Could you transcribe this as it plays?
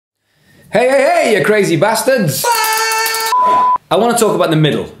Hey, hey, hey, you crazy bastards! I want to talk about the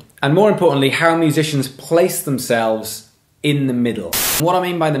middle, and more importantly, how musicians place themselves in the middle. What I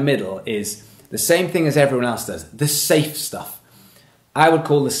mean by the middle is the same thing as everyone else does, the safe stuff. I would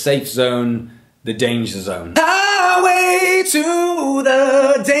call the safe zone the danger zone. Highway to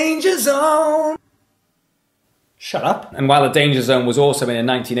the danger zone. Shut up. And while the danger zone was also in a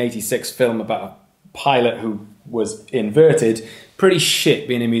 1986 film about a pilot who was inverted, pretty shit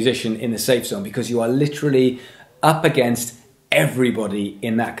being a musician in the safe zone because you are literally up against everybody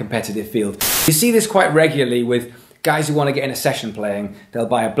in that competitive field. You see this quite regularly with guys who want to get in a session playing. They'll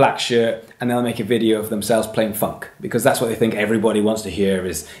buy a black shirt and they'll make a video of themselves playing funk because that's what they think everybody wants to hear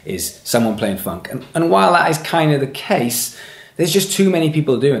is someone playing funk. And while that is kind of the case, there's just too many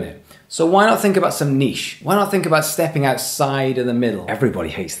people doing it. So why not think about some niche? Why not think about stepping outside of the middle? Everybody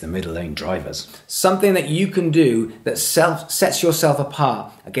hates the middle lane drivers. Something that you can do that sets yourself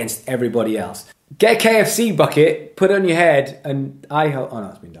apart against everybody else. Get a KFC bucket, put it on your head, and oh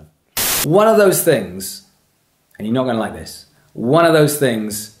no, it's been done. One of those things, and you're not gonna like this, one of those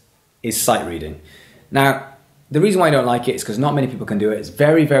things is sight reading. Now, the reason why I don't like it is because not many people can do it. It's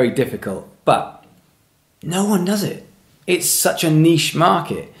very, very difficult, but no one does it. It's such a niche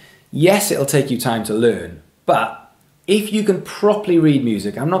market. Yes, it'll take you time to learn, but if you can properly read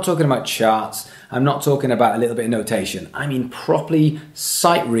music, I'm not talking about charts, I'm not talking about a little bit of notation, I mean properly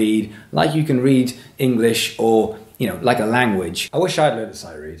sight read like you can read English or, you know, like a language. I wish I'd learned to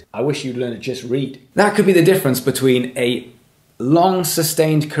sight read. I wish you'd learn to just read. That could be the difference between a long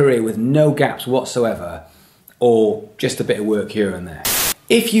sustained career with no gaps whatsoever or just a bit of work here and there.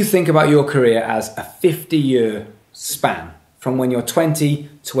 If you think about your career as a 50-year span, from when you're 20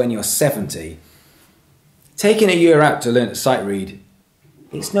 to when you're 70, taking a year out to learn to sight read,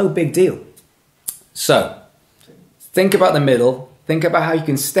 it's no big deal. So, think about the middle, think about how you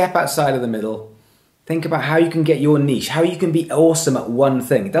can step outside of the middle, think about how you can get your niche, how you can be awesome at one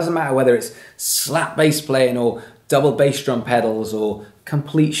thing. It doesn't matter whether it's slap bass playing or double bass drum pedals or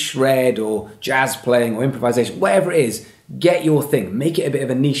complete shred or jazz playing or improvisation, whatever it is, get your thing, make it a bit of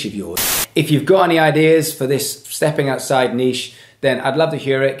a niche of yours. If you've got any ideas for this stepping outside niche, then I'd love to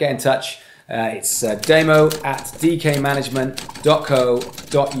hear it. Get in touch. It's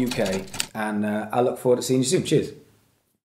demo@dkmanagement.co.uk and I look forward to seeing you soon. Cheers.